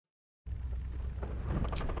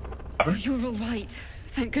happened? You're all right.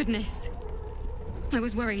 Thank goodness. I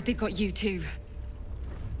was worried they'd got you too.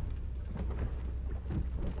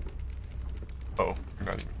 Oh, you're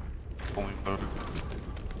not even fully loaded.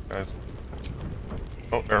 Guys.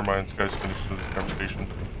 Oh, never mind. This guy's finished with this conversation.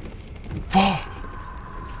 Fuck!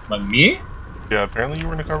 But me? Yeah, apparently you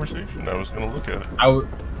were in a conversation. I was gonna look at it.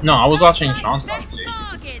 No, I was watching Sean's conversation.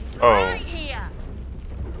 Oh.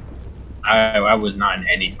 I was not in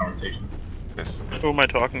any conversation. Yes. Who am I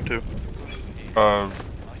talking to? God,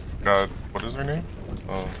 what is her name?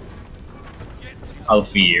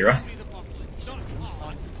 Alfiera.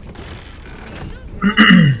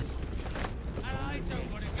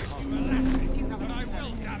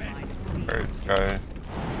 Alright, Sky.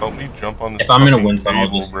 Help me jump on this. If I'm in a wind tunnel,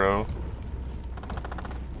 table, just... bro.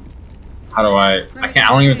 How do I can't.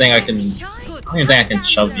 I don't even think I can. I don't even think I can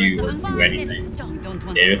shove you or do anything.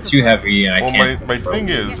 It's too heavy, and I can't. Well, my thing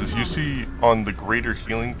is you see on the Greater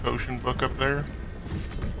Healing Potion book up there.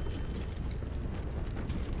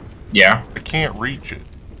 Yeah. I can't reach it.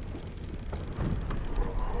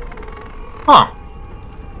 Huh.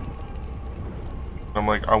 I'm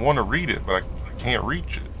like, I want to read it, but I can't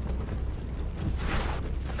reach it.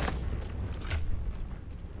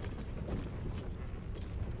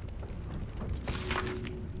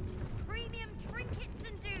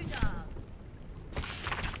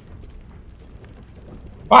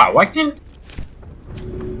 Wow, why can't...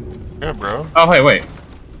 Yeah, bro. Oh, wait.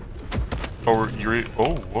 Oh, you're...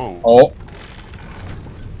 Oh, whoa. Oh.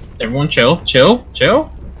 Everyone chill.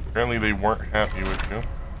 Apparently they weren't happy with you.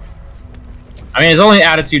 I mean, it's only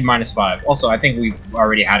attitude -5. Also, I think we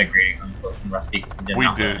already had a grading on the potion recipe. We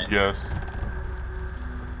did, yes.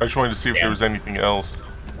 I just wanted to see if there was anything else.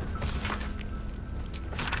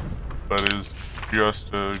 But it's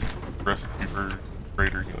just a recipe for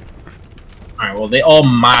Greater Healing Potion. Alright, well, they all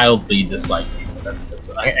mildly dislike me.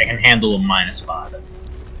 I can handle a -5. That's...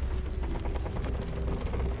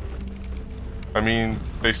 I mean,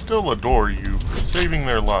 they still adore you for saving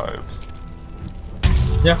their lives.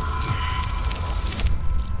 Yeah.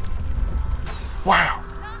 Wow!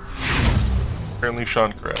 Apparently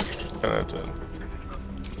Sean crashed. 10 out of 10.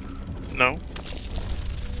 No.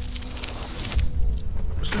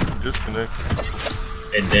 This is disconnected.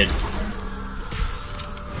 It did.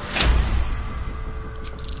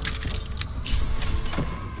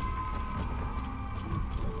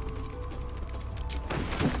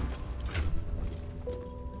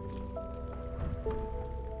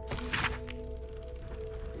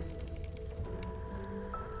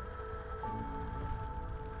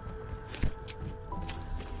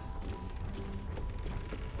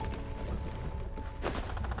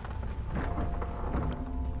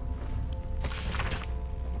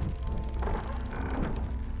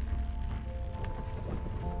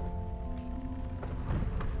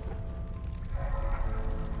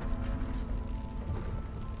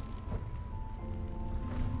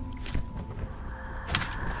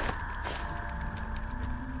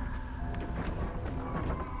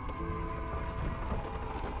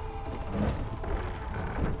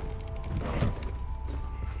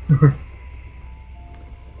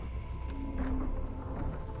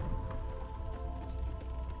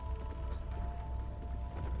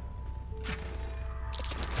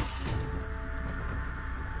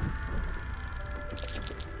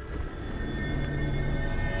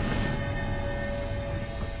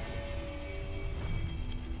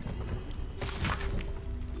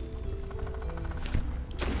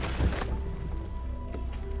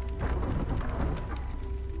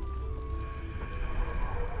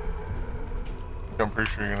 I'm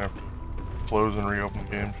pretty sure you're gonna have to close and reopen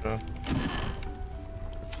the game, Sean.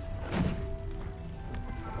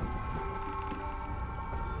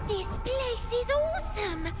 This place is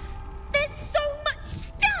awesome! There's so much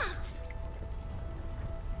stuff!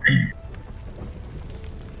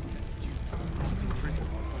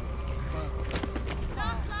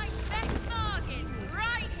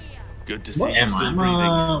 Good to see you still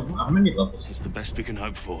breathing. How many levels? It's the best we can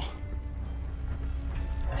hope for.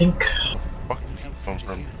 I think... Phone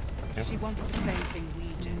from. Yeah. She wants the same thing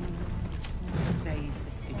we do. To save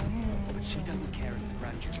the city. But she doesn't care if the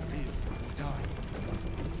Grand Duke lives or dies.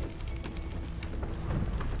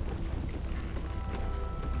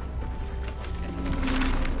 Sacrifice anything she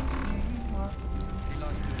does.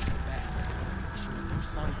 Eli's doing her best. She shows no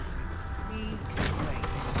signs of it. We can wait.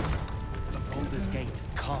 But Baldur's Gate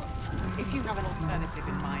can't. If you have an alternative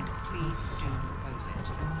in mind, please do propose it.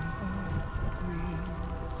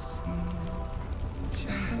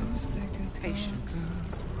 Patience.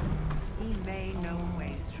 He may know a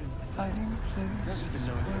way through the place. We don't even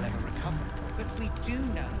know if he'll ever recover. But we do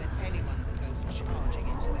know that anyone who goes charging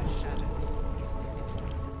into those shadows is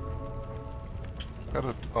dead. Got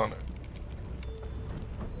a tonic.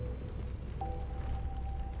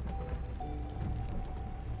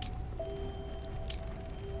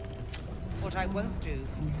 What I won't do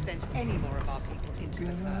is send any more of our people into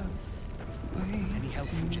the curse. Any help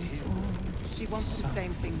from Jahir? She wants the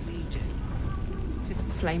same thing we do. To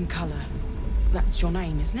Flame Colour. That's your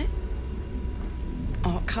name, isn't it?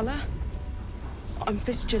 Art Colour? I'm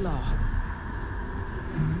Fistula.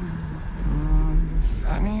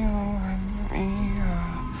 Nathaniel and me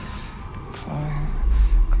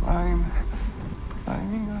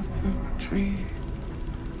climbing up a tree.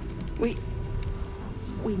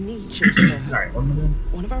 We need you, sir. Alright, one more.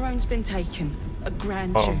 One of our own's been taken. A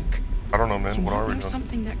Grand Oh, Duke. I don't know, man. You What are might we know doing?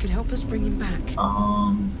 something that could help us bring him back.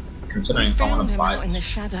 We Considering I found want to him buy out in the this.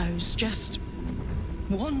 shadows, just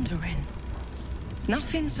wandering.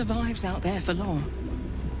 Nothing survives out there for long.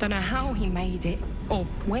 Don't know how he made it, or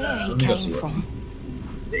where he let me go see came what- from.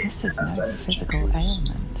 This is no physical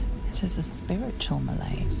ailment. It is a spiritual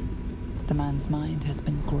malaise. The man's mind has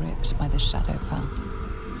been gripped by the Shadowfell,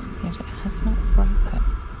 yet it has not broken.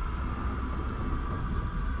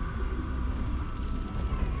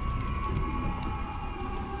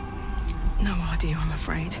 No idea, I'm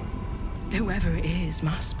afraid. Whoever it is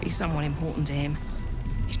must be someone important to him.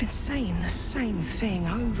 He's been saying the same thing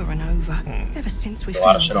over and over, ever since we A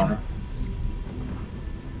lot of found shit on him. it.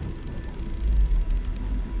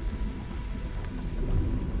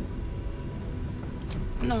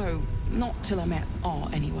 No, not till I met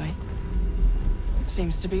Art, anyway.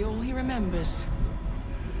 Seems to be all he remembers.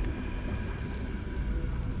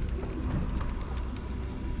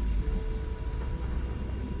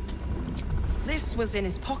 This was in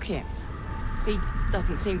his pocket. He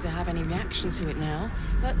doesn't seem to have any reaction to it now,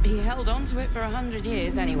 but he held on to it for 100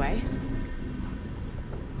 years anyway.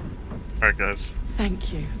 Alright, guys.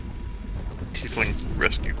 Thank you. Tiefling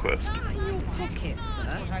rescue quest. In your pocket, sir.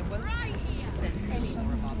 what I won't do is send any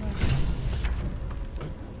more of our people.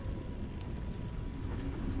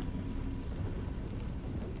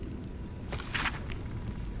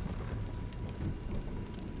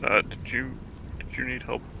 Did you need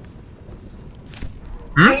help?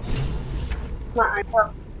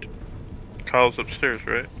 Kyle's upstairs,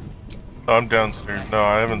 right? I'm downstairs. No,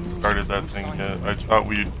 I haven't started that thing yet. I thought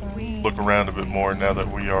we'd look around a bit more now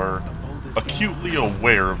that we are acutely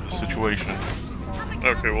aware of the situation.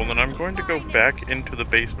 Okay, well then I'm going to go back into the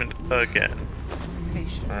basement again.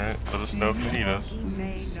 Alright, let us know if you need us.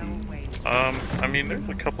 I mean, there's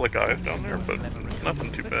a couple of guys down there, but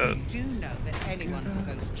nothing too bad. We do know that anyone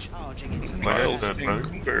who goes charging into the Like I Miles said,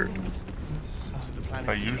 being bird.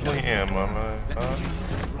 I usually am.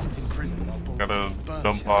 Gotta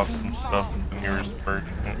dump off some stuff in here as merch.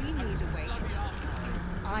 we need a way into the towers.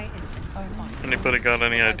 I intend to find Anybody got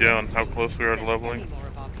any idea on how close we are to any leveling? more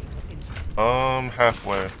of our people into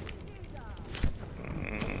Halfway.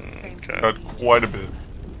 Okay. Got quite a bit.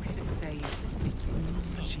 to save the city.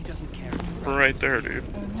 But she doesn't care. We're right there, dude.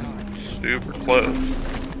 Super close.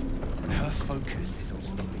 Her focus is on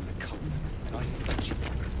stopping the cult, and I suspect she'd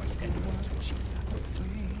sacrifice anyone to achieve that.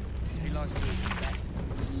 She likes to do the best.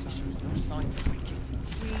 She shows no signs of waking.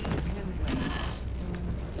 We can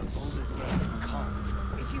wait. The Baldur's Gate can't.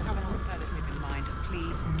 If you have an alternative in mind,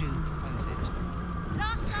 please do propose it.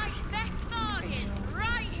 Last night's best bargain,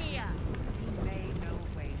 right here. He may know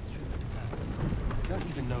a way through the curse. We don't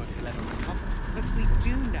even know if he'll ever recover. But we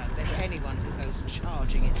do know that anyone who goes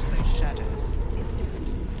charging into those shadows is dead.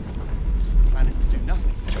 So the plan is to do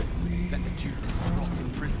nothing. Let the Duke rot in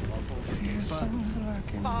prison while Baldur's Gate burns.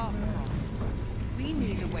 Far from it. We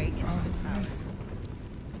need a way into the tower.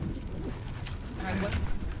 I won't.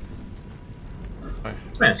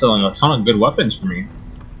 Man, selling a ton of good weapons for me.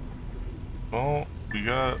 Well, we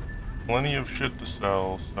got plenty of shit to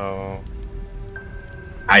sell, so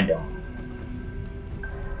I don't.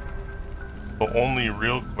 the only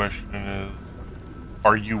real question is,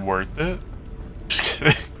 are you worth it? Just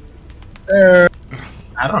kidding.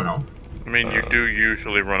 I don't know. I mean, you do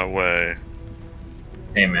usually run away.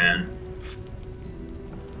 Hey, man.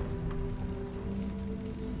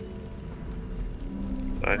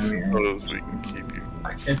 I suppose we can keep you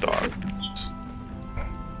I can't stocked.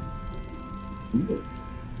 Ooh.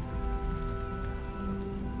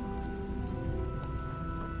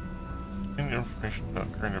 Any information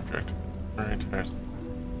about current objective? Very nice.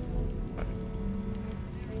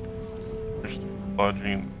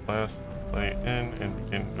 Lodging last play in and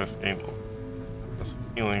begin investigating.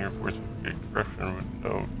 Healing reports of corruption with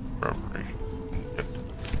no corroboration. Yet.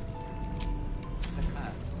 The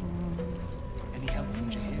curse. Any help from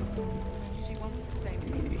Jahir? She wants the same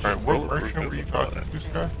thing. Alright, what merchant were you talking to,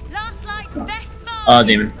 Sky? Last night's best bar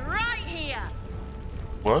Damon. right here.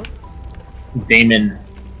 What? Damon.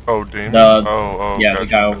 Oh, Damon? Oh, yeah, gotcha,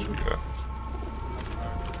 the guy gotcha, yeah.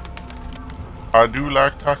 I do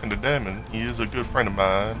like talking to Damon. He is a good friend of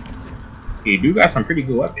mine. He do got some pretty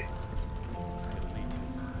good weapons.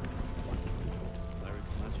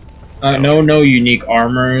 No unique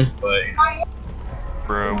armors, but you know.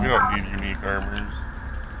 Bro, we don't need unique armors.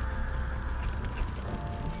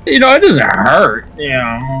 You know, it doesn't hurt, you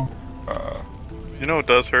know. You know what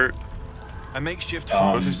does hurt? A makeshift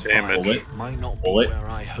damage. bullet might not be where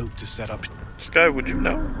I hope to set up. Sky, would you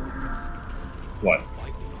know What?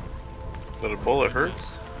 that a bullet hurts?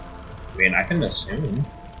 I mean, I can assume.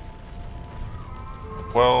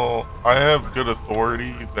 Well, I have good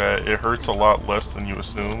authority that it hurts a lot less than you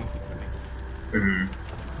assume.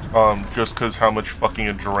 Just because how much fucking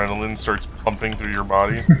adrenaline starts pumping through your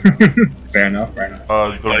body. Fair enough, fair enough.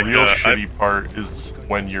 The real shitty part is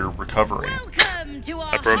when you're recovering.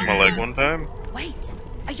 I broke my leg one time. Wait,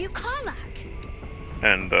 are you Karlak?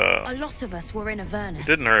 And A lot of us were in Avernus. it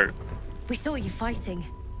didn't hurt. We saw you fighting.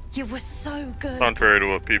 You were so good. Contrary to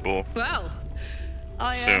what people Well,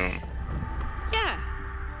 assume. yeah,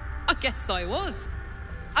 I guess I was.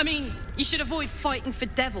 I mean, you should avoid fighting for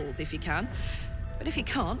devils if you can. But if you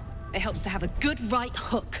can't, it helps to have a good right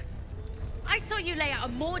hook. I saw you lay out a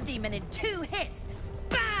Moor demon in 2 hits.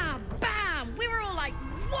 Bam, bam. We were all like,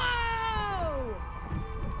 whoa!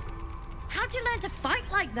 How'd you learn to fight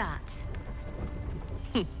like that?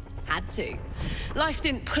 Had to. Life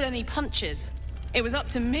didn't pull any punches. It was up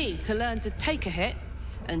to me to learn to take a hit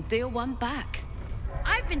and deal one back.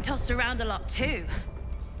 I've been tossed around a lot too.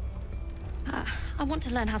 I want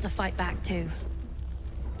to learn how to fight back too.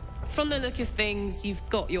 From the look of things, you've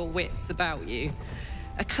got your wits about you.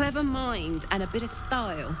 A clever mind and a bit of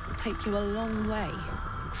style will take you a long way.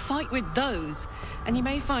 Fight with those, and you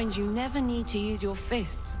may find you never need to use your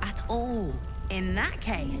fists at all. In that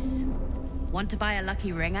case, want to buy a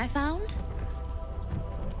lucky ring I found?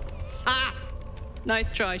 Ha!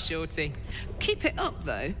 Nice try, Shorty. Keep it up,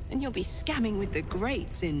 though, and you'll be scamming with the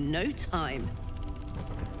greats in no time.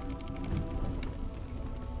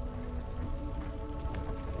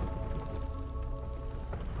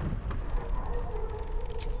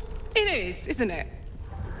 It is, isn't it?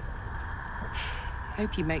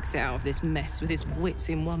 Hope he makes it out of this mess with his wits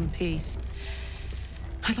in one piece.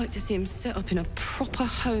 I'd like to see him set up in a proper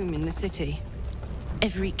home in the city.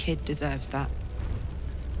 Every kid deserves that.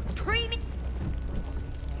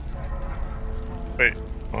 Wait.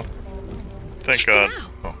 Huh? Thank Check God.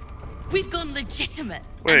 it out. We've gone legitimate.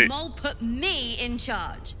 Wait. And Mole put me in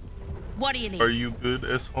charge. What do you need? Are you good,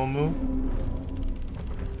 S. Homo?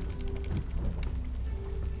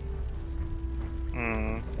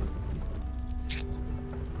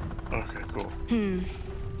 Okay, cool.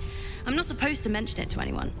 I'm not supposed to mention it to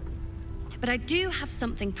anyone, but I do have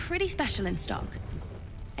something pretty special in stock.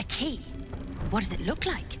 A key. What does it look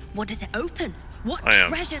like? What does it open? What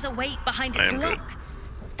treasures await behind its lock?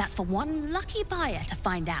 That's for one lucky buyer to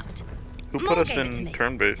find out. Who Mole put us gave it to in me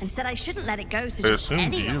turn-based? and said I shouldn't let it go to I just assumed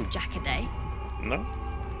any you. old jack-a-day. No.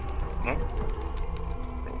 No.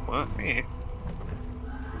 Don't want me.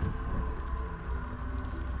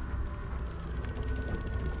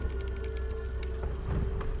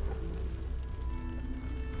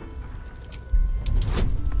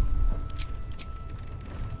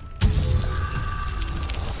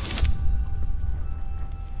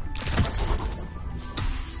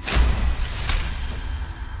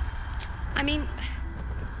 I mean,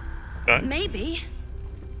 maybe.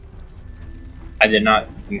 I did not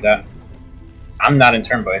do that. I'm not in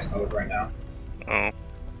turn-based mode right now. Oh.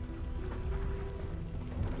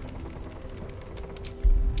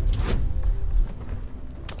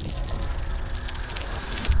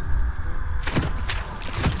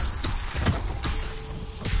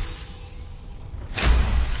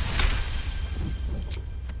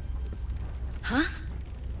 Huh?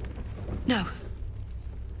 No.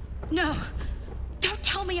 No! Don't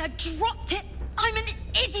tell me I dropped it! I'm an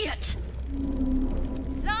idiot!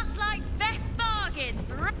 Last night's best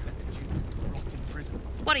bargains!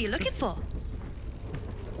 What are you looking for?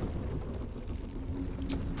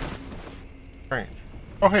 Strange.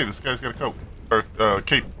 Oh, hey, this guy's got a coat. Or,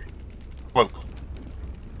 cape. Cloak.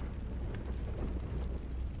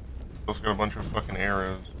 Also got a bunch of fucking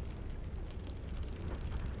arrows.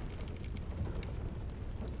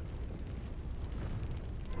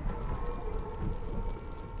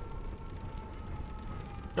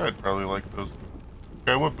 I'd probably like those.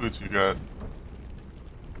 Okay, what boots you got?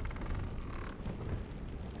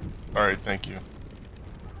 Alright, thank you.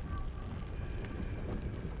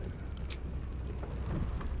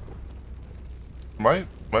 Am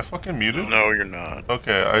I fucking muted? No, you're not.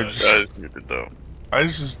 Okay, I just... That is muted, though. I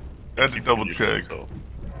just had to double check.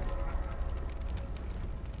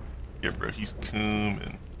 Yeah, bro, he's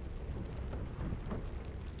coming.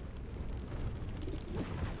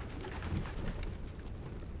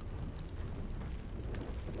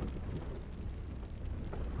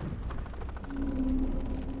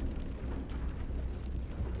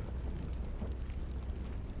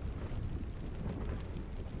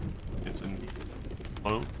 It's in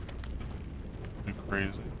float. Too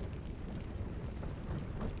crazy.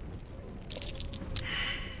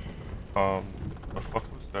 The fuck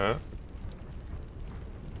was that?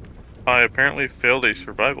 I apparently failed a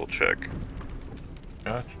survival check.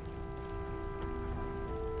 Gotcha.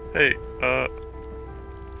 Hey,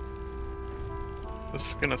 this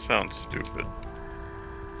is gonna sound stupid.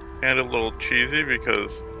 And a little cheesy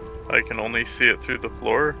because I can only see it through the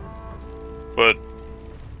floor. But,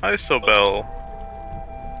 Isobel,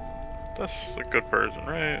 that's a good person,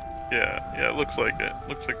 right? Yeah, it looks like it.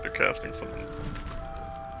 Looks like they're casting something.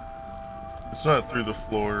 It's not through the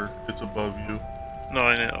floor, it's above you. No,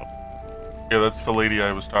 I know. Yeah, that's the lady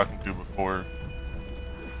I was talking to before.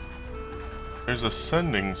 There's a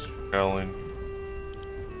sending shell in.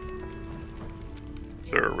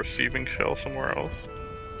 Is there a receiving shell somewhere else?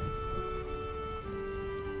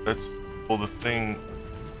 That's, well, the thing...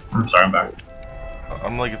 I'm sorry, I'm back.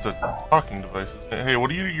 I'm like, it's a talking device. Hey, what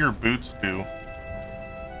do your boots do?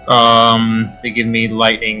 They give me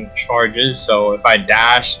lightning charges, so if I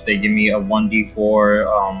dash, they give me a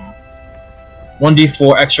 1d4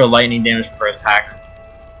 extra lightning damage per attack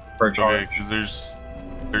per charge. Okay, because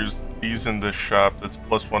there's these in this shop that's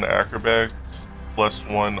 +1 acrobatics,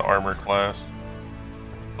 +1 armor class.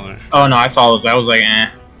 Oh no, I saw those. I was like, eh.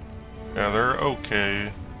 Yeah, they're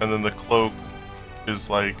okay. And then the cloak is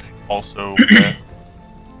like also eh.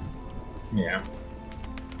 Yeah.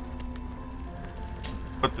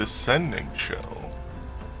 But the sending shell.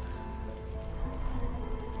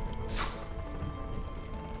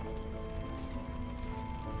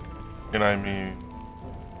 And I mean,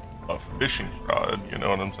 a fishing rod, you know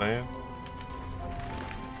what I'm saying?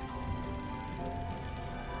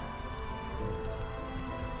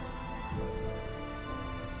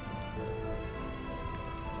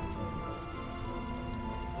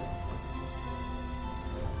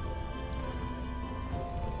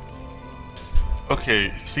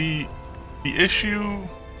 Okay, see, the issue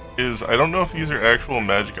is I don't know if these are actual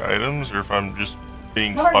magic items or if I'm just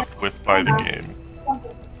being fucked with by the game.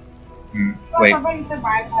 Wait.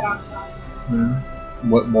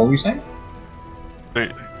 What were you saying?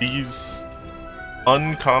 These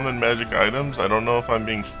uncommon magic items, I don't know if I'm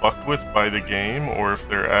being fucked with by the game or if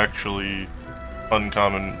they're actually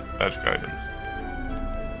uncommon magic items.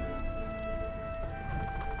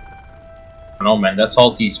 I don't know, man. That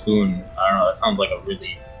salty spoon, I don't know, that sounds like a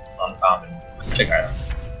really uncommon magic item.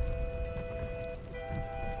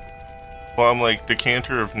 Well, I'm like,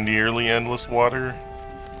 decanter of nearly endless water.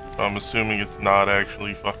 So I'm assuming it's not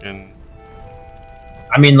actually fucking...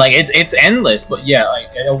 I mean, like, it's endless, but yeah, like,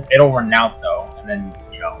 it'll run out, though, and then,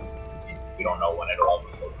 you know, we don't know when it'll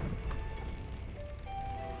overflow.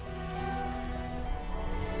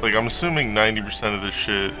 Like, I'm assuming 90% of this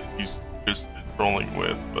shit he's just rolling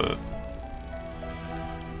with, but...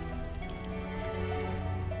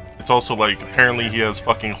 It's also like, apparently he has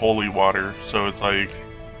fucking holy water, so it's like...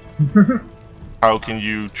 how can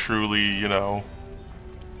you truly, you know...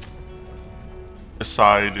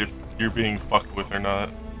 decide if you're being fucked with or not?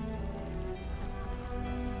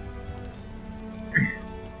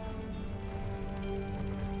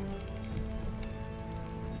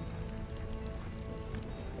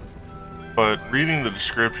 But reading the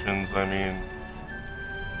descriptions, I mean...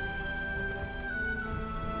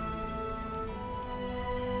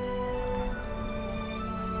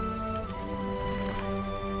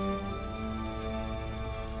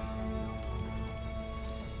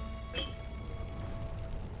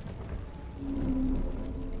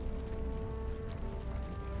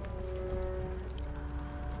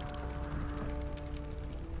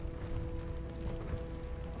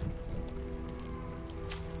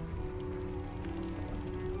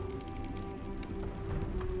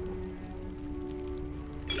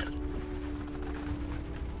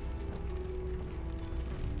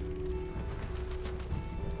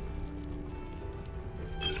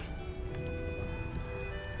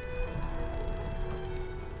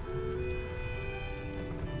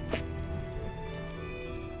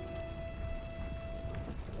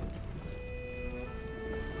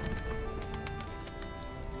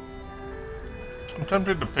 I'm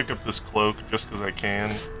tempted to pick up this cloak just because I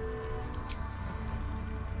can.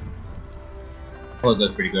 Oh,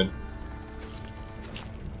 that's pretty good.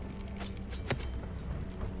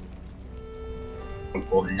 I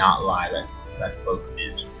will not lie, that cloak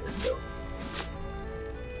is pretty dope.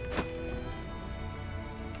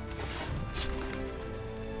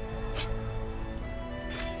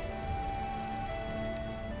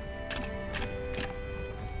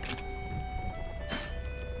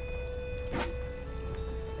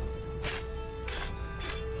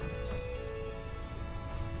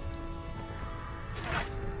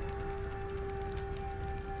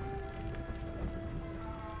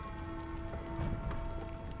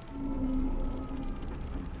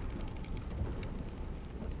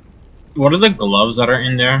 What are the gloves that are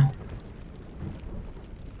in there?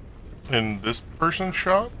 In this person's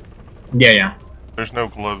shop? Yeah. There's no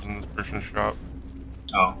gloves in this person's shop.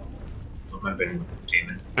 Oh. That might have been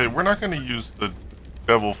demon. Hey, we're not going to use the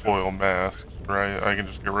devil foil masks, right? I can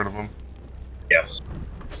just get rid of them? Yes.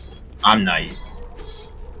 I'm naive.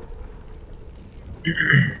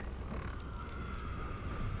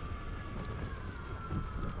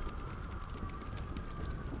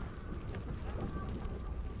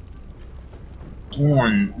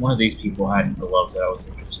 One of these people had gloves that I was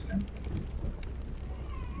interested in.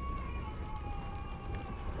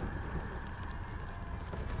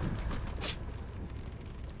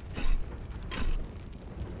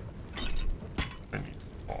 I need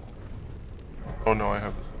small. Oh no, I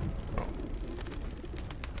have this. Oh.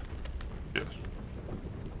 Yes.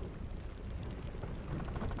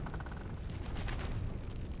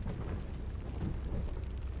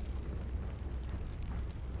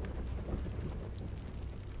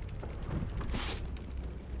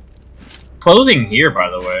 Clothing here, by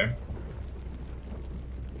the way.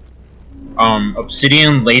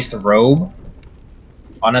 Obsidian laced robe.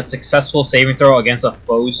 On a successful saving throw against a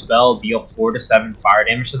foe spell, deal 4 to 7 fire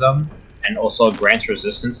damage to them, and also grants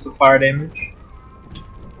resistance to fire damage.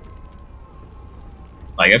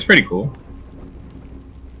 Like, that's pretty cool.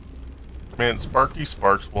 Man, Sparky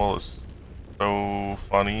Sparks Wall is so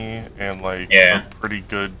funny and like yeah. a pretty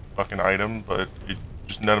good fucking item, but it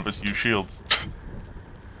just none of us use shields.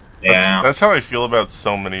 Yeah. That's how I feel about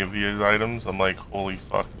so many of these items. I'm like, holy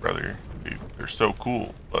fuck, brother. They're so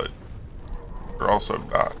cool, but they're also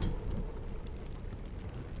not.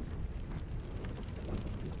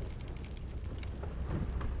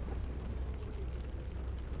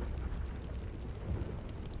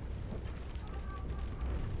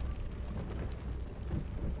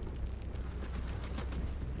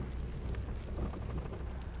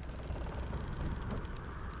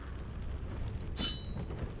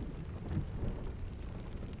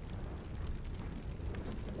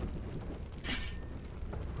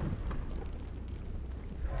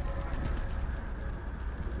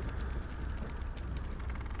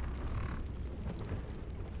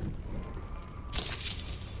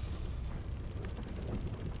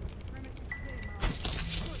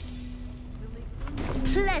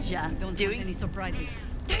 Pleasure. Don't want any surprises.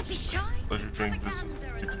 Don't be shy. Pleasure doing business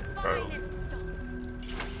with you, child.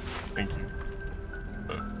 Thank you.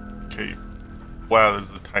 Cave. Wow, that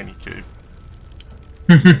is a tiny cave.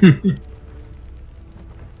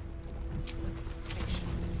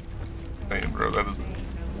 Damn, bro, that is a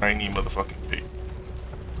tiny motherfucking cave.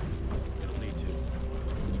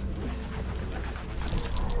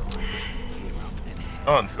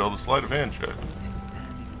 On, fail the sleight of hand check.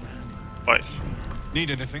 Nice. Need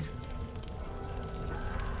anything?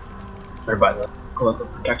 Better buy the glove of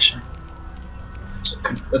protection.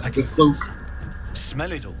 That's a good cloak.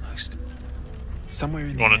 Smell it almost. Somewhere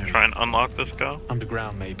in You the want to area. try and unlock this guy?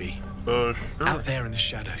 Underground, maybe. Sure. Out there in the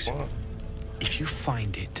shadows. What? If you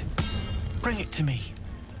find it, bring it to me.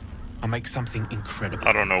 I'll make something incredible.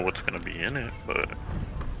 I don't know what's gonna be in it, but it's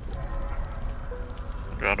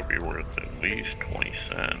gotta be worth at least 20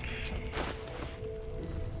 cents.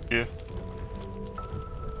 Yeah.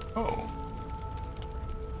 Oh.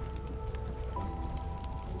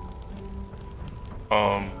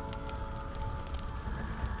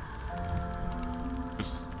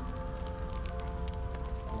 Just...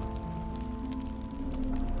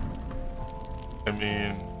 I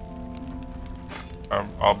mean,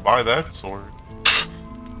 I'll buy that sword.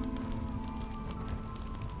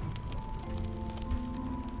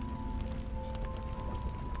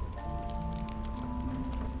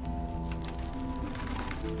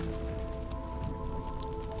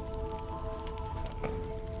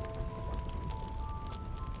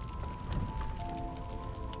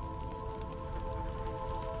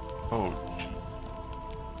 Oh, gee.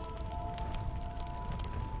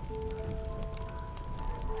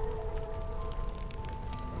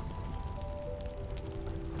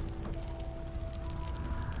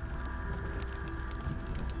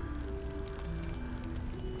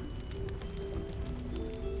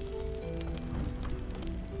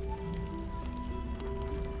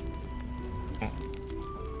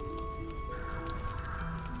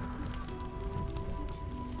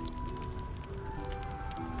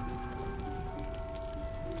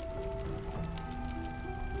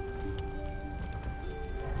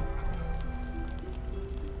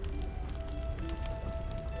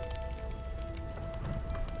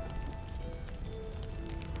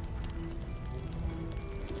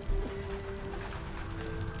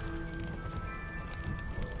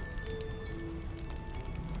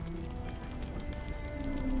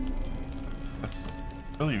 That's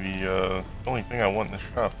really the only thing I want in the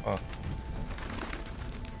shop, huh?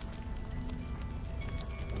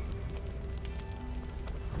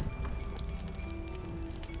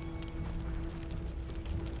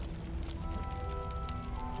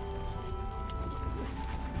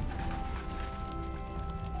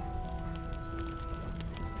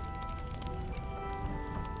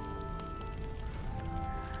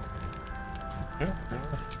 Yeah, pretty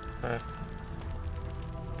much. Alright.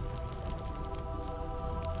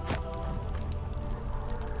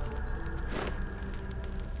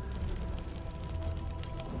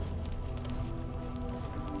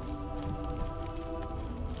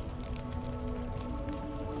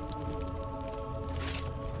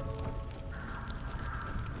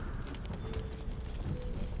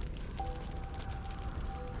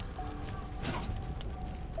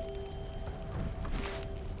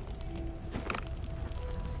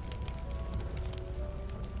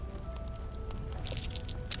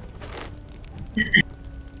 Okay.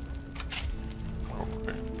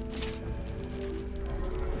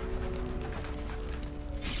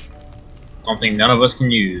 Something none of us can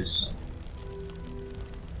use.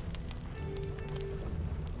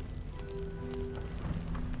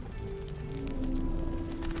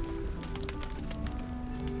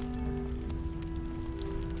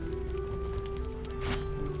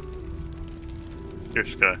 Here,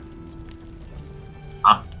 Sky.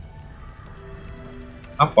 Huh?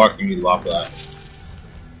 How far can you lob that?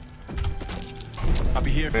 I'll be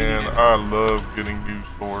here if you Man, need it. I love getting new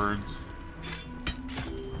swords.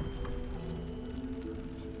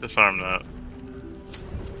 Disarm that.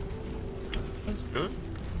 That's good.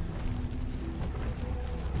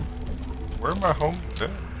 Where are my homies at?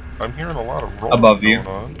 I'm hearing a lot of rolls Above you. going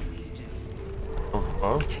on.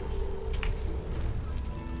 Above?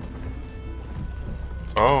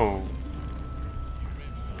 Oh.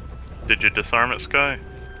 Did you disarm it, Sky?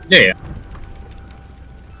 Yeah.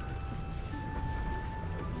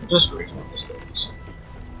 Just reading what this is.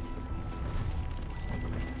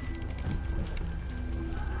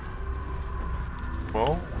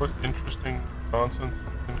 Well, what interesting nonsense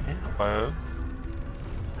in here, lad?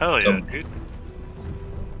 Hell yeah, So- dude.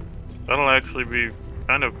 That'll actually be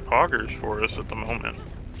kind of poggers for us at the moment.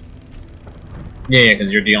 Yeah,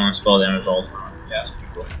 because you're dealing spell damage all the time. Yeah, it's pretty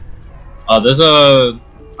cool. There's a.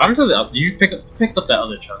 I'm to the. You picked up that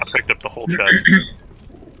other I chest. picked up the whole chest.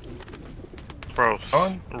 Bro,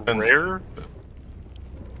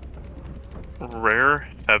 rare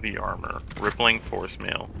heavy armor, rippling force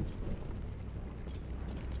mail.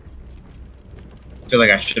 I feel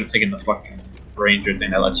like I should have taken the fucking ranger thing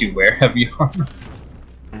that lets you wear heavy armor.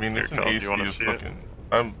 I mean, it's an Here, Kyle, do AC you wanna of see it?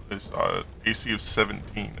 fucking. It's AC of 17.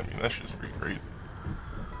 I mean, that's just pretty crazy.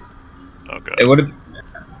 Okay. It would have.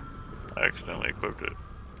 I accidentally equipped it.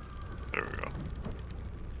 There we go.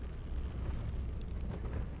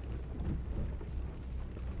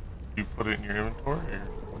 You put it in your inventory, or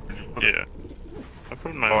where'd you put it? Yeah. I put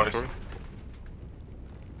it in my Oh, I inventory.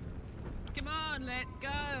 Come on, let's go.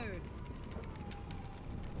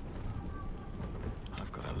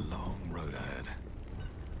 I've got a long road ahead.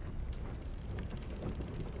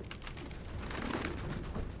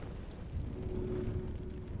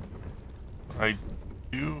 I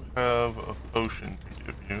do have a potion to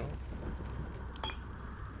give you.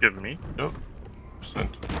 Give me. Yep.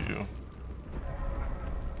 Sent it to you.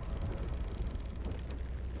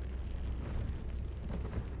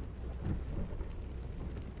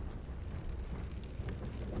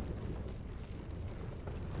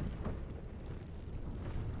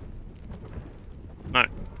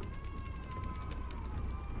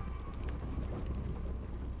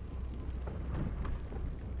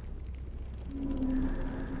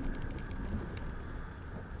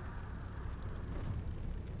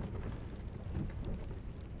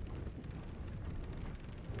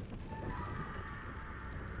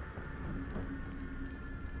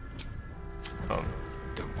 No.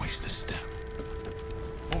 Don't waste a step.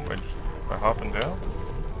 Oh, am I hopping down?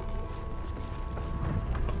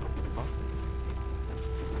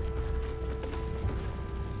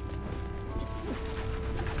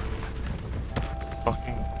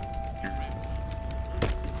 Fucking weird.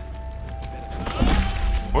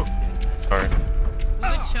 Whoop. Sorry.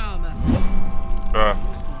 What a charmer.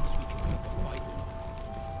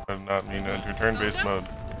 I did not mean to enter turn-based mode.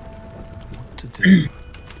 What to do?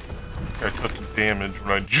 I took damage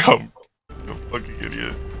when I jumped. You fucking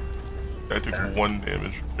idiot. I took 1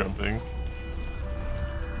 damage from jumping.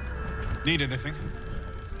 Need anything?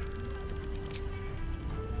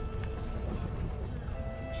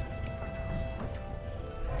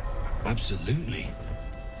 Absolutely.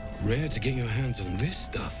 Rare to get your hands on this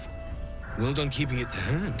stuff. Well done keeping it to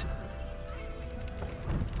hand.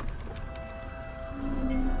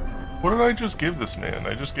 What did I just give this man?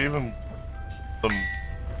 I just gave him some...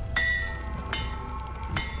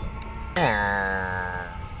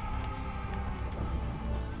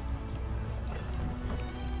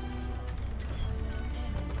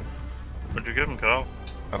 What'd you give him, Kyle?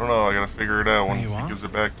 I don't know, I gotta figure it out once There you he are. gives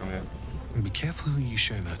it back to me. And be careful who you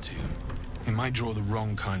show that to. It might draw the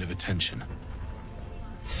wrong kind of attention.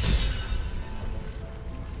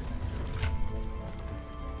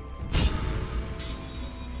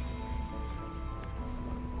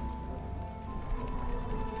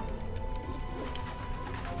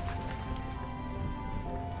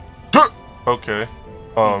 Okay.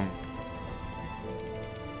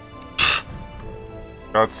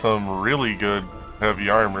 Got some really good heavy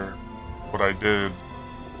armor. What I did...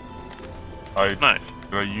 Nice.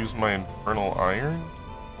 Did I use my infernal iron?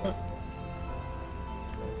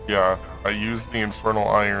 Yeah, I used the infernal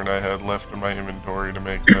iron I had left in my inventory to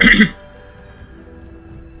make that.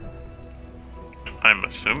 I'm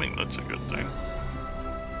assuming that's a good thing.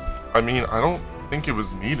 I mean, I don't think it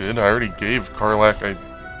was needed. I already gave Karlak, I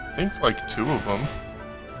think, like 2 of them.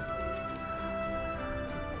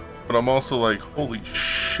 But I'm also like, holy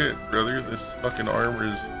shit, brother, this fucking armor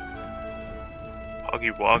is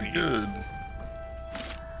Hoggy woggy. good.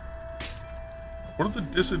 What are the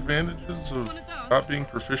disadvantages of not being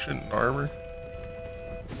proficient in armor?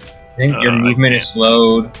 I think your movement is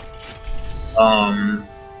slowed.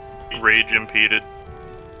 Rage impeded.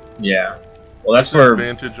 Yeah. Well, that's for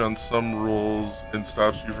Advantage on some rolls and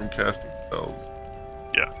stops you from casting spells.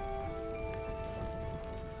 Yeah.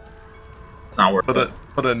 It's not worth it.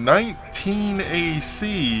 But a 19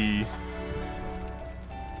 AC.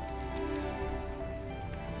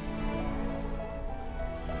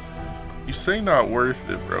 You say not worth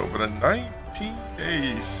it, bro, but a 19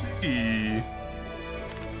 AC.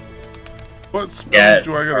 What spells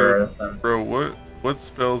do I gotta... Bro, what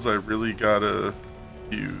spells I really gotta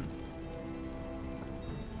use?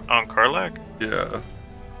 On Karlak? Yeah.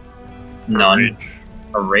 None.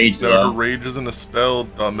 A rage, though. No, rage isn't a spell,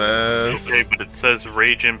 dumbass. Okay, but it says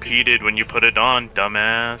rage impeded when you put it on,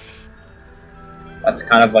 dumbass. That's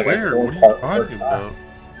kind of like Where? a What are you talking about?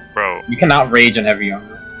 Bro. You cannot rage in heavy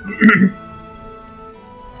armor.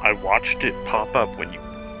 I watched it pop up when you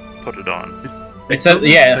put it on. It says,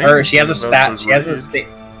 yeah, she has a stat, she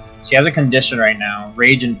has a condition right now,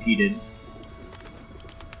 rage impeded.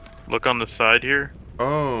 Look on the side here.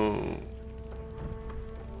 Oh.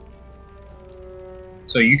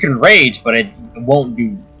 So you can rage, but it won't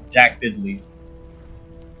do jack diddly.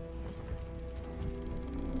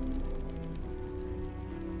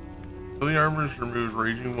 Until the armor is removed,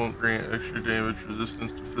 raging won't grant extra damage,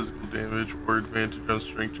 resistance to physical damage, or advantage on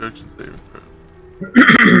strength checks and saving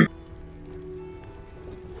throws.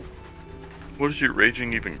 What does your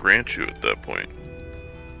raging even grant you at that point?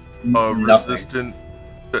 Resistant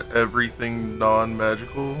to everything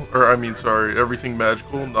non-magical, or I mean, sorry, everything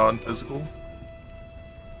magical, non-physical.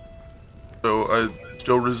 So I'm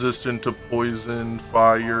still resistant to poison,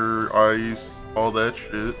 fire, ice, all that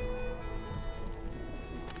shit.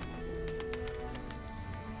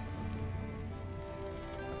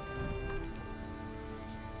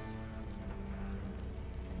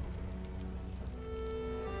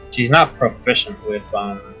 She's not proficient with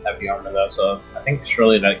heavy armor though, so I think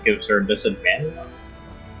surely that gives her a disadvantage.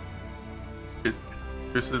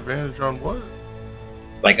 Disadvantage on what?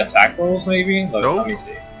 Like attack rolls, maybe? Like, Nope. Let me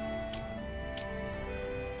see.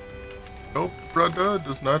 Nope, brother,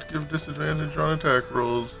 does not give disadvantage on attack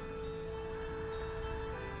rolls.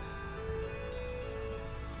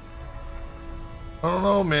 I don't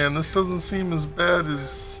know, man, this doesn't seem as bad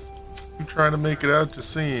as you trying to make it out to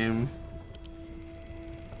seem.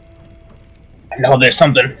 I know there's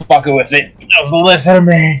something fucking with it. Just listen to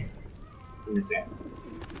me. Let me see.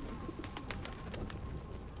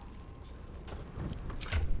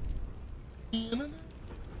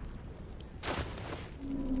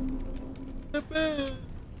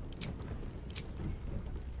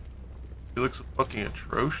 He looks fucking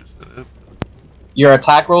atrocious in it. Your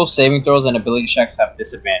attack rolls, saving throws, and ability checks have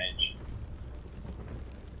disadvantage.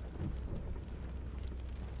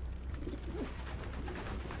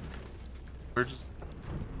 Where does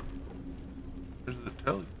it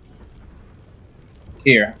tell you?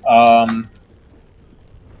 Here,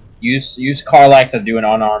 use Karlak to do an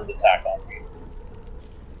unarmed attack on me.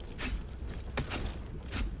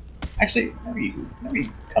 Actually, let me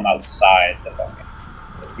come outside the fucking.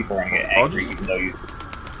 So people are gonna get angry even though you.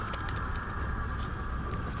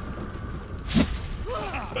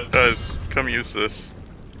 Guys, come use this.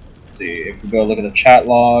 Let's see, if we go look at the chat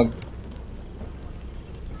log,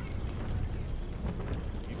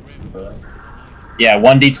 remember. Yeah,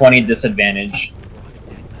 1d20 disadvantage.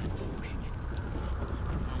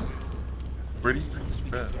 Where do you use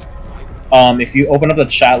that? If you open up the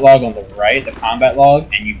chat log on the right, the combat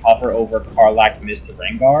log, and you hover over Karlach Mr.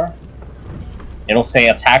 Rengar, it'll say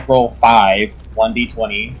attack roll 5,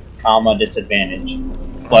 1d20, comma, disadvantage.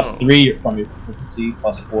 Plus 3 from your proficiency,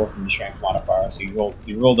 plus 4 from the strength modifier. So you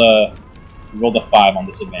roll the 5 on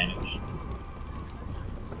disadvantage.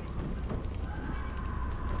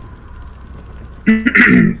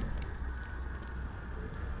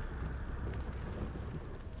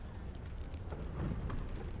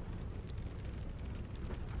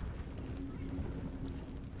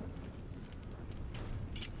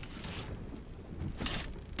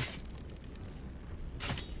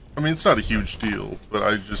 I mean, it's not a huge deal, but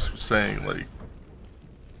I just was saying, like,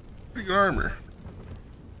 pretty good armor.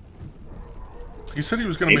 He said he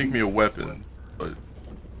was gonna make me a weapon, but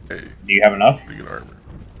hey. Do you have enough? Pretty good armor.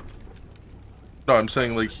 No, I'm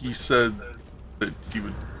saying, like, he said that he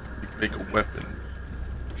would make a weapon.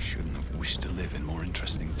 Shouldn't have wished to live in more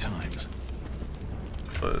interesting times.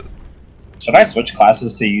 But should I switch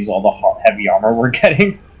classes to use all the heavy armor we're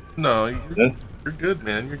getting? No, you're good,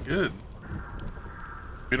 man. You're good.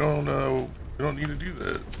 We don't need to do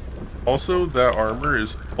that. Also, that armor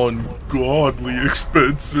is ungodly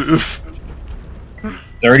expensive.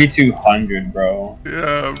 3,200, bro.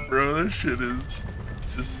 Yeah, bro, that shit is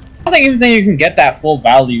just. I don't even think you can get that full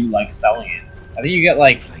value like selling it. I think you get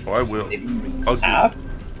like. Oh, I will. I'll half.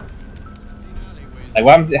 Like,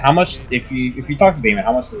 what? How much? If you talk to Damon,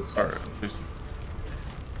 how much is? All right.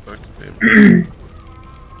 Talk to Damon.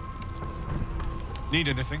 Need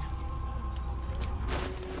anything?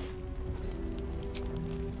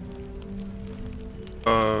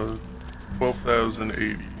 Uh,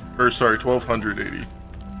 12,080. Or sorry, 1,280.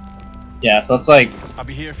 Yeah, so it's like. I'll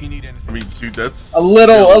be here if you need anything. I mean, dude, that's a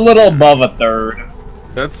little above a third.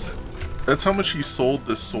 That's how much he sold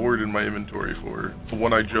this sword in my inventory for. The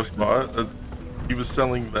one I just bought. He was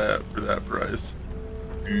selling that for that price.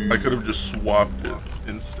 I could have just swapped it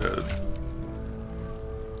instead.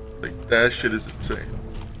 Like, that shit is insane.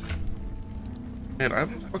 Man, I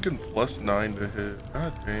have a fucking +9 to hit.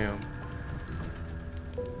 God damn.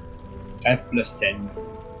 I have +10.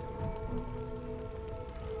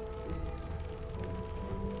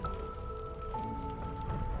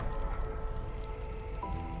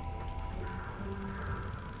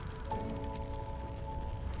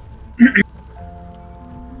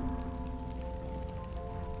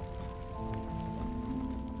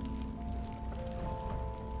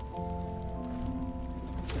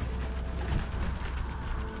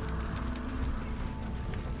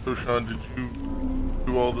 So, Sean, did you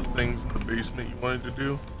do all the things in the basement you wanted to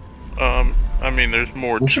do? I mean, there's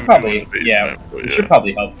more we to should probably, do in the basement, yeah, but we should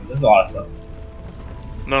probably help you. There's a lot of stuff.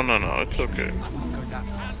 No, it's okay.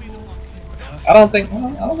 I don't think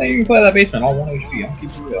you can play that basement all 1 HP. I'll keep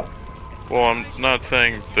it real. Well, I'm not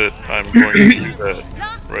saying that I'm going to do that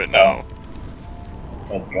right now.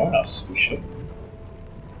 Well, join us. We should.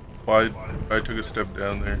 Well, I took a step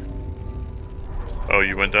down there. Oh,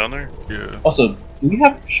 you went down there? Yeah. Also, do we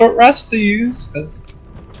have short rest to use? Cause,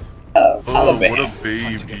 oh, what a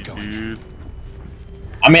baby, dude.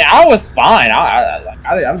 I mean, I was fine.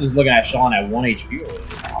 I'm just looking at Sean at 1 HP.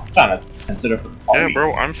 I'm trying to consider for Yeah,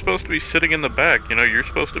 bro, I'm supposed to be sitting in the back. You know, you're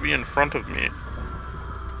supposed to be in front of me.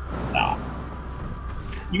 Nah.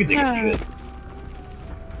 You can take a few hits.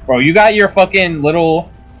 Bro, you got your fucking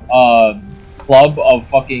little club of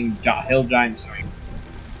fucking hill giant strength.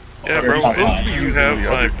 Yeah, bro, you're supposed to be using have the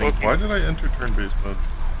my other thing. fucking... Why did I enter turn-based mode?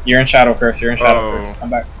 You're in Shadow Curse. You're in Shadow Curse.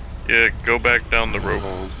 Come back. Yeah, go back down the rope.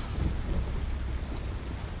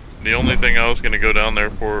 The only thing I was gonna go down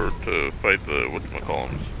there for to fight the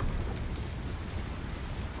whatchamacallums.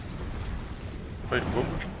 Wait, what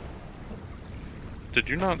was Did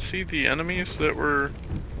you not see the enemies that were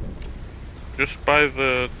just by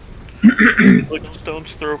the like a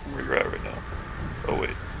stone's throw from where you're at right now? Oh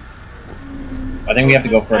wait. I think we have to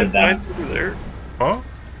go further down. Vines over there. Huh?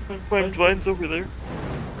 Find vines over there.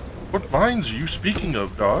 What vines are you speaking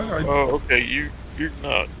of, dog? Oh, okay. You're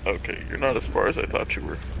not okay. You're not as far as I thought you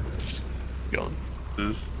were. Gone.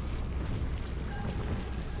 There's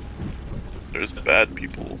bad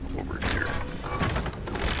people over here.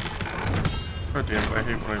 God damn it! I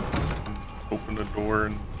hate when I open a door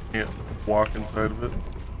and can't walk inside of it.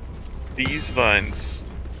 These vines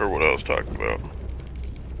are what I was talking about.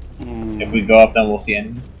 Ooh. If we go up, then we'll see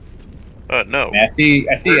enemies. No. I see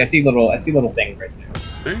little things right there.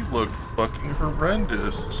 They look fucking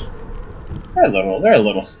horrendous. They're a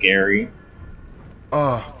little scary.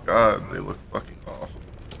 Oh god, they look fucking awful.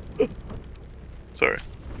 Sorry.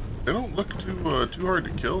 They don't look too hard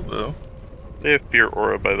to kill though. They have fear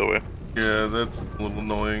aura, by the way. Yeah, that's a little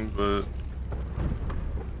annoying, but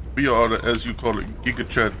we ought to, as you call it, Giga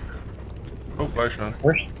Chat. Oh, bye, Sean.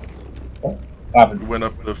 Where's... We went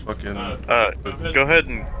up the fucking... Go ahead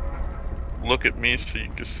and look at me so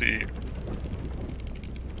you can see.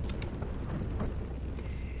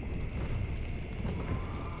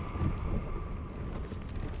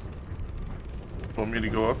 Want me to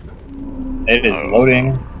go up there? It is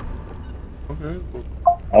loading. Okay. Well,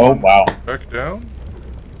 oh, wow. Back down?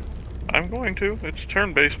 I'm going to. It's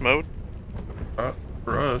turn-based mode. Not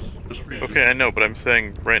for us, just for you. Okay, I know, but I'm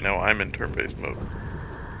saying right now I'm in turn-based mode.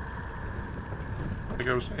 Like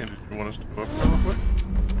I was saying, did you want us to go up there real quick?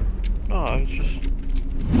 No, it's just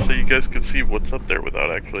so you guys could see what's up there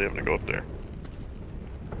without actually having to go up there.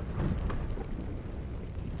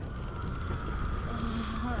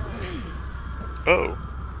 Oh.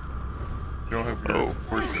 You don't have your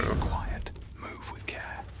where'd you go? Quiet. Move with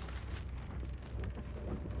care.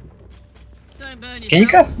 Can you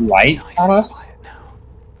cast light on us?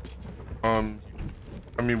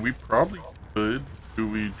 I mean, we probably could. Do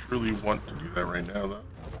we truly want to do that right now, though?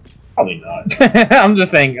 Probably not. I'm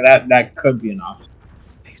just saying that could be an option.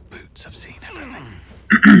 These boots have seen everything.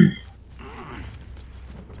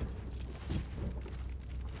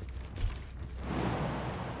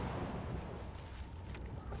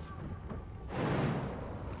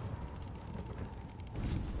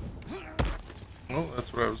 Well,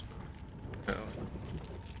 that's what I was... Yeah.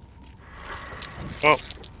 Oh.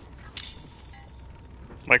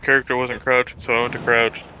 My character wasn't crouched, so I went to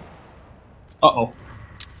crouch. Uh-oh.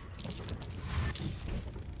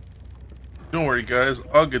 Don't worry, guys.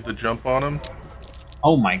 I'll get the jump on him.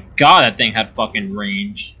 Oh my god, that thing had fucking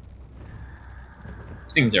range.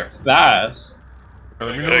 These things are fast.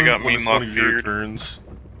 Let me know when it's one of your turns.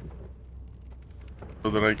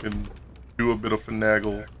 So that I can do a bit of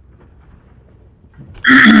finagle.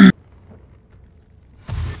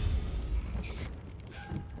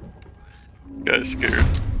 Guy's scared.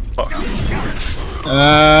 Fuck.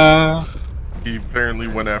 He apparently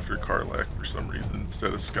went after Karlach for some reason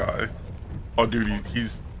instead of Sky. Oh, dude,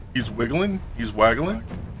 he's wiggling. He's waggling.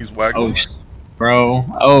 He's waggling. Oh, bro.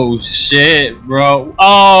 Oh shit, bro.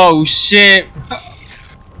 Oh shit.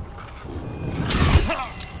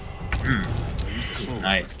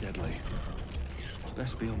 Nice. Deadly.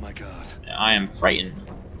 Best be on my guard. I am frightened.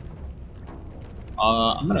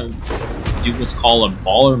 I'm gonna do what's called a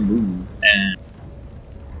baller move, and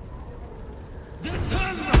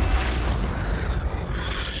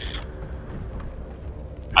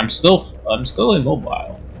I'm still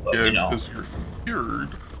immobile. But, yeah, you know. because you're feared.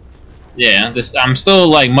 Yeah, I'm still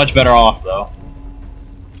like much better off though.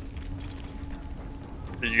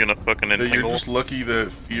 Are you gonna fucking entangle? You're just lucky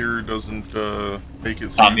that fear doesn't make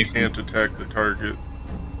it so you can't attack the target.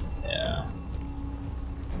 Yeah.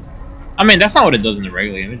 I mean, that's not what it does in the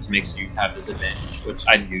regular game. It just makes you have disadvantage, which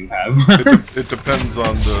I do have. It depends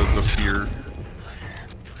on the fear.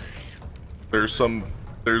 There's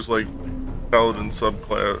like paladin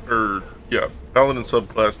subclass, or yeah, paladin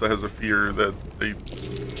subclass that has a fear that they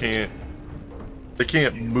can't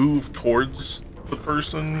move towards the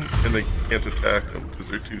person and they can't attack them because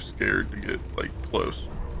they're too scared to get like close.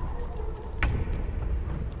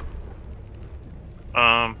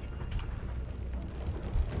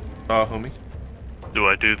 Homie. Do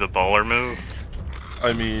I do the baller move?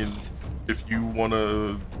 I mean, if you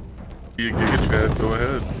wanna be a Giga Chad, go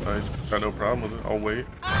ahead. I got no problem with it. I'll wait.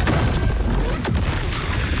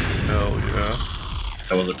 Hell yeah.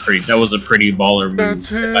 That was a pretty baller move. That's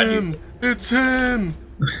him! It's him!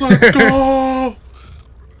 Let's go!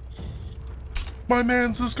 My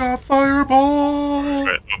man's just got fireball!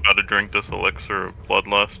 Alright, I'm about to drink this elixir of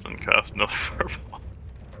bloodlust and cast another fireball.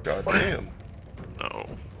 God damn. No.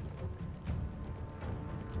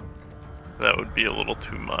 That would be a little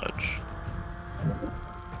too much.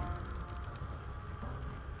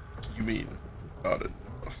 You mean not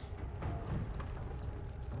enough?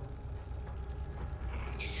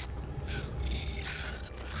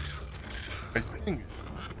 I think...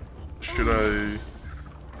 Should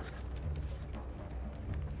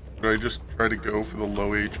I just try to go for the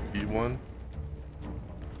low HP one?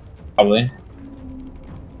 Probably.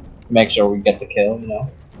 Make sure we get the kill, you know?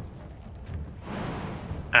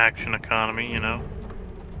 Action economy, you know?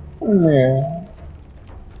 Yeah.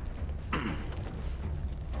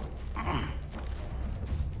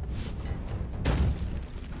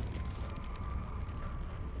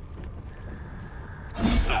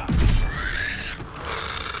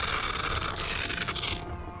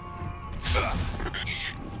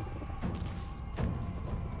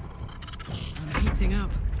 I'm heating up.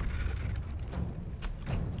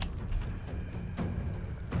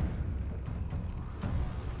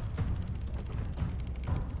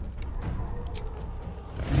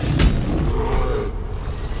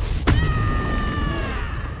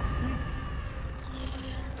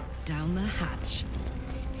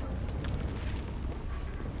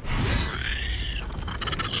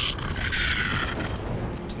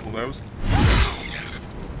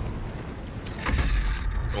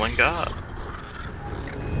 sparkling god.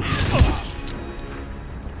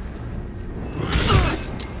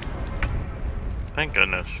 Thank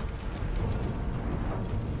goodness.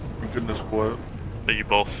 Thank goodness what? That you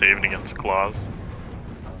both saved against claws.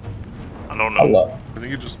 I don't know. Hello. I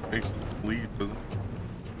think it just makes it bleed, doesn't it?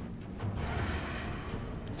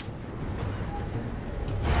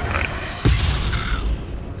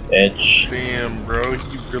 Bitch. Damn, bro,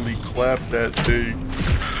 he really clapped that thing.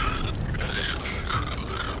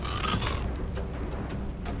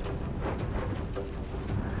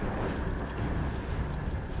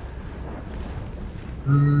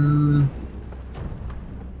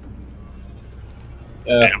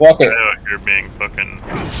 Fuck it. You're being fucking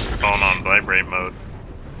phone on vibrate mode.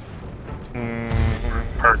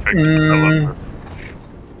 Perfect. I love it.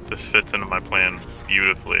 This fits into my plan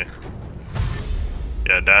beautifully.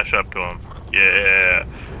 Yeah, dash up to him. Yeah.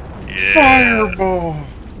 Yeah. Fireball!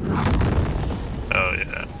 Oh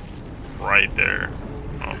yeah. Right there.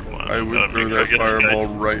 Oh, well, I would throw that fireball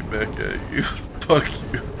right back at you. Fuck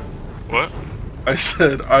you. What? I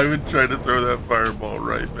said I would try to throw that fireball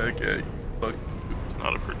right back at you. Fuck you. It's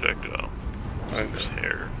not a projectile. I know. It's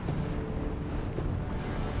hair.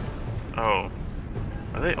 Oh.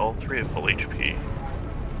 Are they all three at full HP?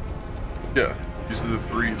 Yeah. These are the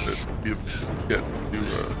three that you get to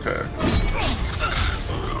attack.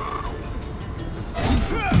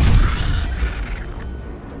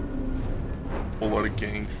 Whole lot of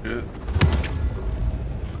gang shit.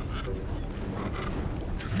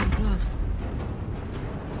 Smell blood.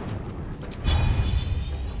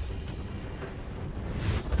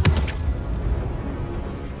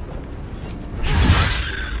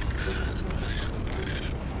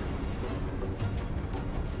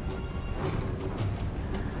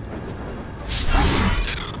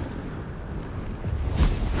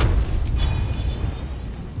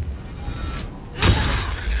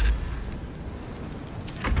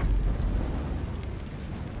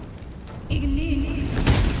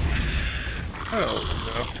 Hell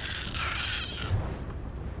no.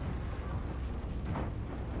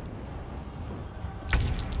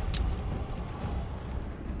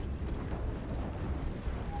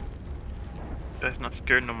 Guy's not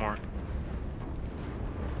scared no more.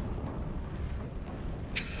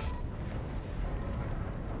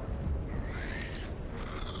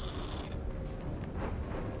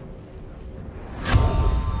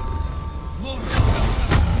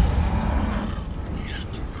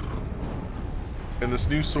 And this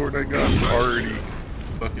new sword I got is already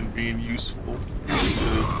fucking being useful.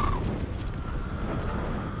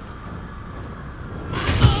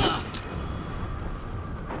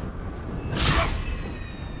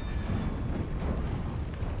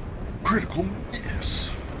 Critical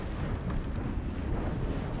miss.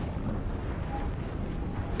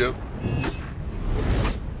 Yep.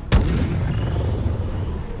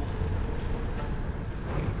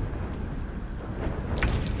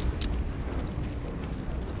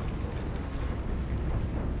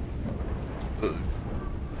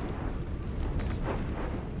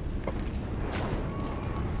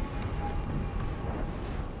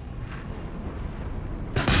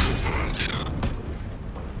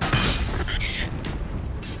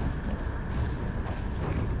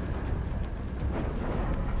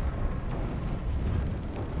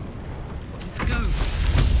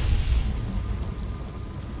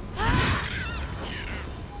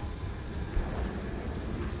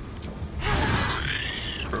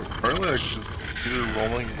 Karlach is either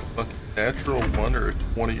rolling a fucking natural 1 or a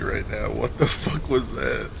 20 right now. What the fuck was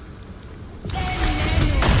that?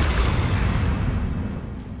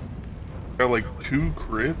 Got like 2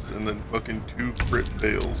 crits and then fucking 2 crit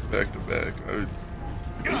fails back to back.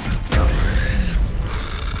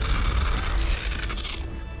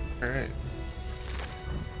 Alright.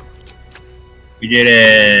 We did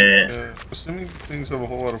it! Yeah, assuming these things have a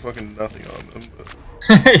whole lot of fucking nothing on them, but...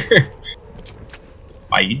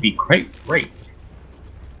 Why, you'd be great.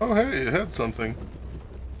 Oh hey, it had something.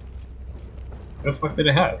 What the fuck did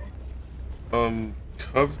it have?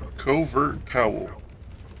 Covert Cowl.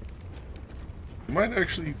 You might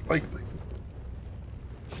actually like this.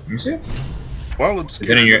 Let me see. While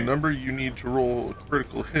obscured, the number you need to roll a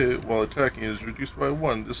critical hit while attacking is reduced by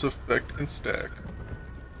 1. This effect can stack.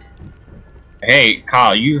 Hey,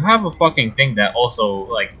 Kyle, you have a fucking thing that also,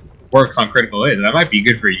 like, works on critical hits. That might be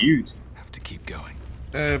good for you. Have to keep going.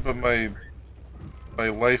 But my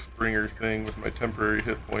life bringer thing with my temporary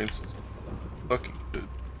hit points is fucking good.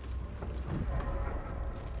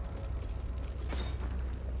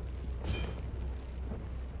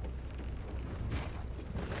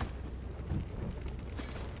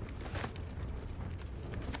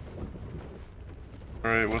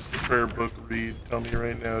 Alright, what's the prayer book read? Tell me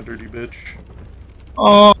right now, dirty bitch.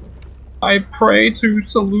 I pray to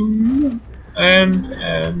Saloon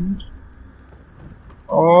and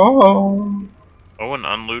oh. Oh, an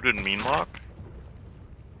unlooted mean lock?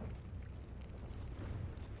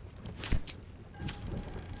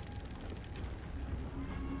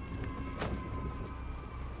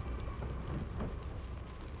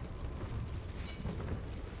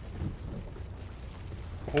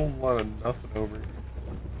 A whole lot of nothing over here.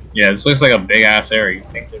 Yeah, this looks like a big ass area. You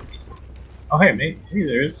think there'd be something? Oh hey, maybe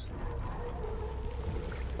there is.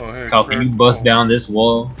 Oh hey, Cal, can you bust down this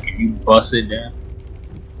wall? Can you bust it down?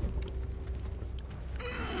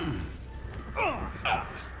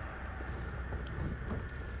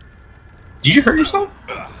 Did you hurt yourself?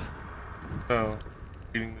 No,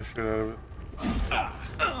 eating the shit out of it.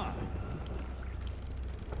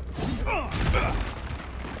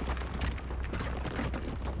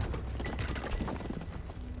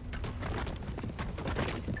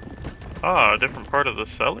 Ah, a different part of the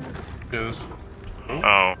cellar? Yes.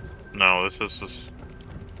 Oh, no, this is just...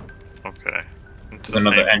 Okay. There's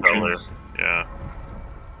another entrance. Cellar. Yeah.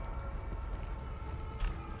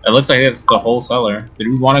 It looks like it's the whole cellar. Did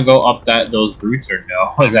we want to go up those routes or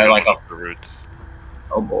no? Is that like a... the roots?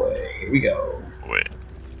 Oh boy, here we go. Wait.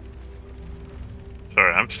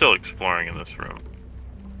 Sorry, I'm still exploring in this room.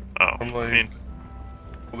 Oh, I'm like... I mean...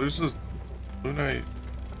 Well, there's this Lunite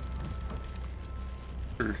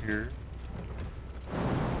here.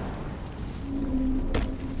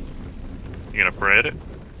 You gonna pray at it?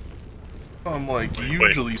 I'm like, Wait.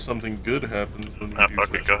 usually something good happens when you do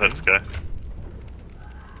fuck it, go ahead, Sky.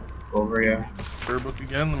 Over here. Prayer book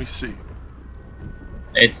again? Let me see.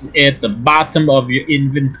 It's at the bottom of your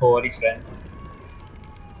inventory, friend.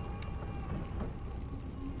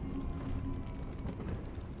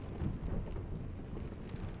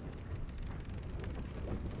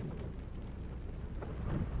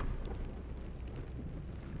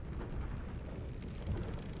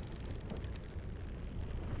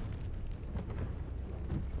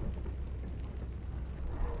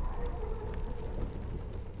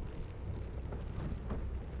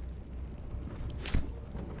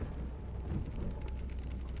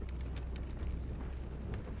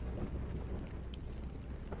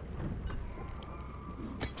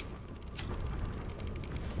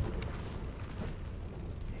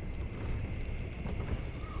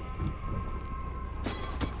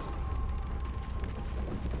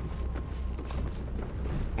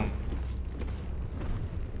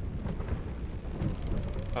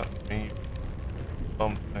 Maybe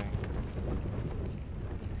something.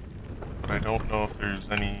 But I don't know if there's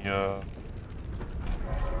any,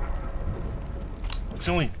 It's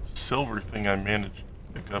the only silver thing I managed to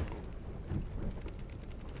pick up.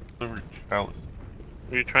 Silver chalice.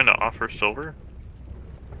 Are you trying to offer silver?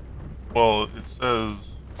 Well, it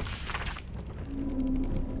says,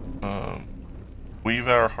 weave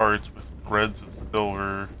our hearts with threads of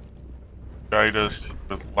silver, guide us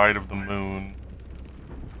with light of the moon,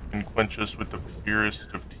 and quench us with the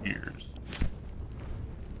purest of tears.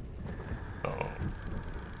 So,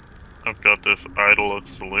 I've got this idol of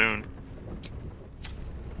saloon.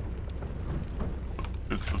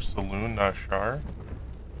 it's of saloon, not Shar.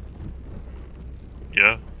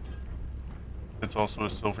 Yeah. It's also a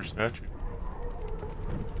silver statue.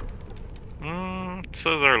 It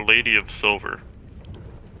says Our Lady of Silver.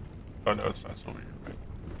 Oh no, it's not silver, you're right.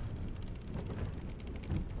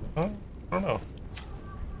 Huh? I don't know.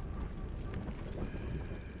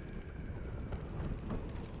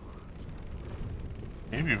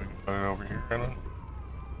 Maybe we can put it over here, kind of.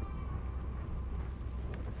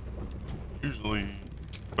 Usually,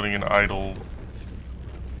 putting an idol.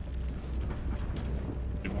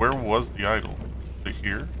 Like, where was the idol? Is it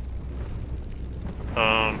here?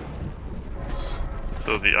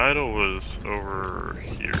 So the idol was over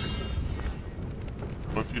here.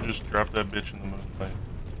 What if you just drop that bitch in the moonlight?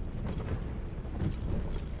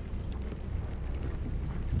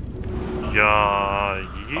 Yeah. I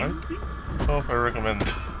don't know if I recommend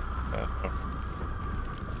that.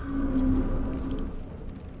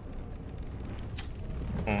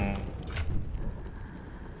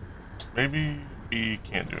 Maybe he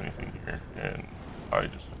can't do anything here, and I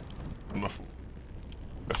just am a fool.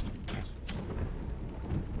 Best of things.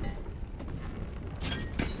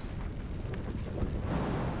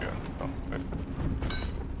 Yeah, no,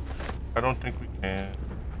 I don't think we can.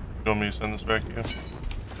 You want me to send this back to you?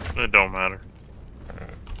 It don't matter.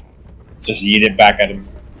 Alright. Just yeet it back at him.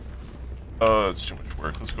 It's too much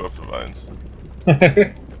work. Let's go up the vines.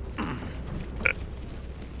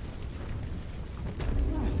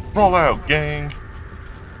 Roll out, gang!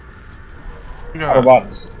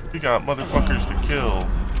 Autobots. We got motherfuckers to kill.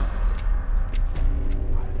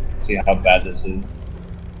 Let's see how bad this is.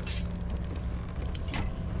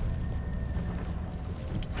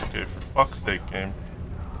 Okay, for fuck's sake, game.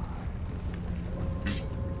 You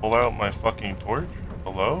pull out my fucking torch?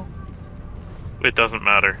 Hello? It doesn't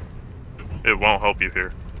matter. It won't help you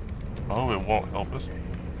here. Oh, it won't help us?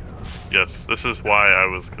 Yes, this is why I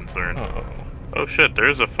was concerned. Oh shit,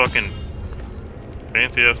 there's a fucking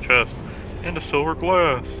fancy ass chest. And a silver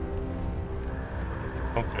glass.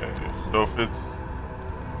 Okay, so if it's...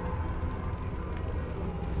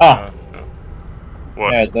 Ah! Gotcha.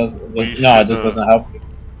 What? Yeah, it does. It just doesn't help you.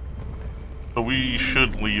 So we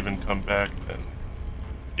should leave and come back then.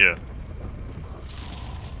 Yeah.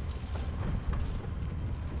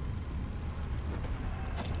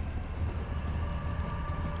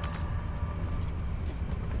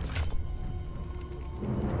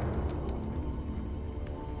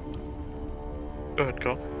 Go ahead,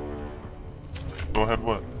 Cole. Go ahead,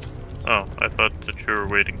 what? Oh, I thought that you were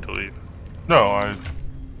waiting to leave. No, I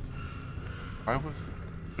was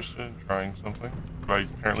interested in trying something, but I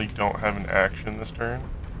apparently don't have an action this turn.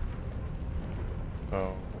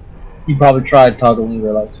 So... You probably tried toggling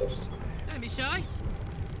your light source. Don't be shy.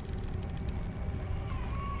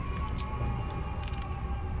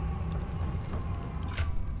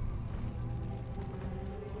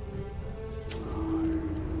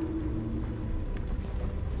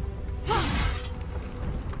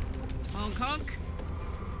 Honk honk.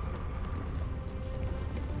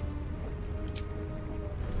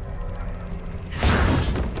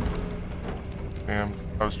 Damn,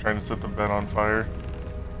 I was trying to set the bed on fire.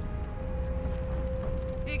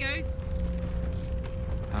 Here goes.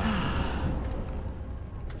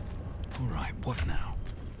 Alright, what now?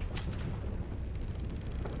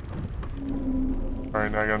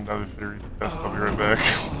 Alright, now I got another theory to test. I'll be right back.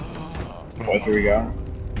 What, here we go?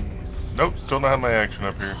 Nope, still not have my action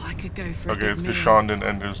up here. I could go for Okay, a it's good because meal. Sean didn't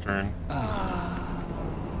end his turn.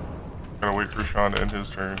 Gotta wait for Sean to end his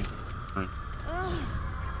turn.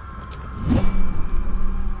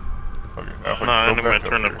 Okay, now if I go back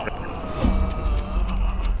up here.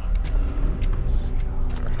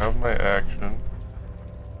 I have my action.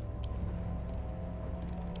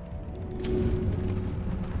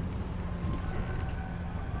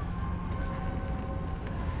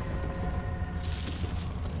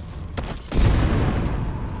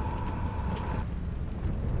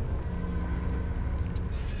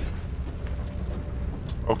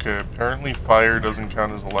 Okay, apparently fire doesn't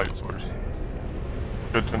count as a light source.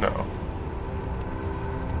 Good to know.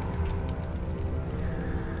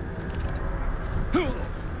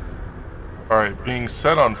 Alright, being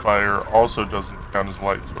set on fire also doesn't count as a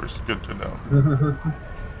light source. Good to know.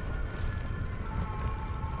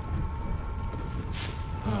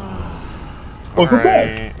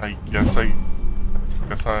 Alright, I guess I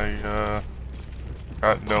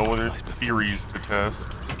got no other theories to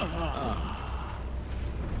test.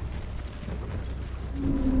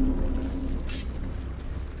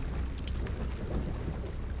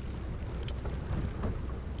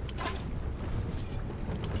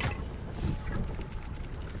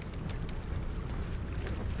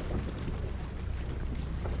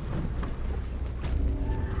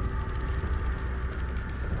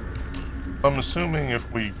 I'm assuming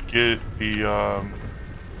if we get the,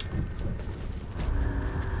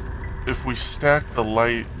 if we stack the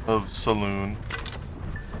light of Saloon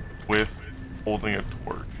with holding a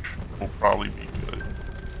torch, we'll probably be good.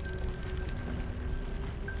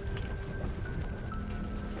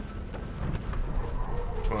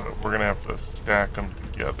 But we're gonna have to stack them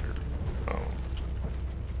together.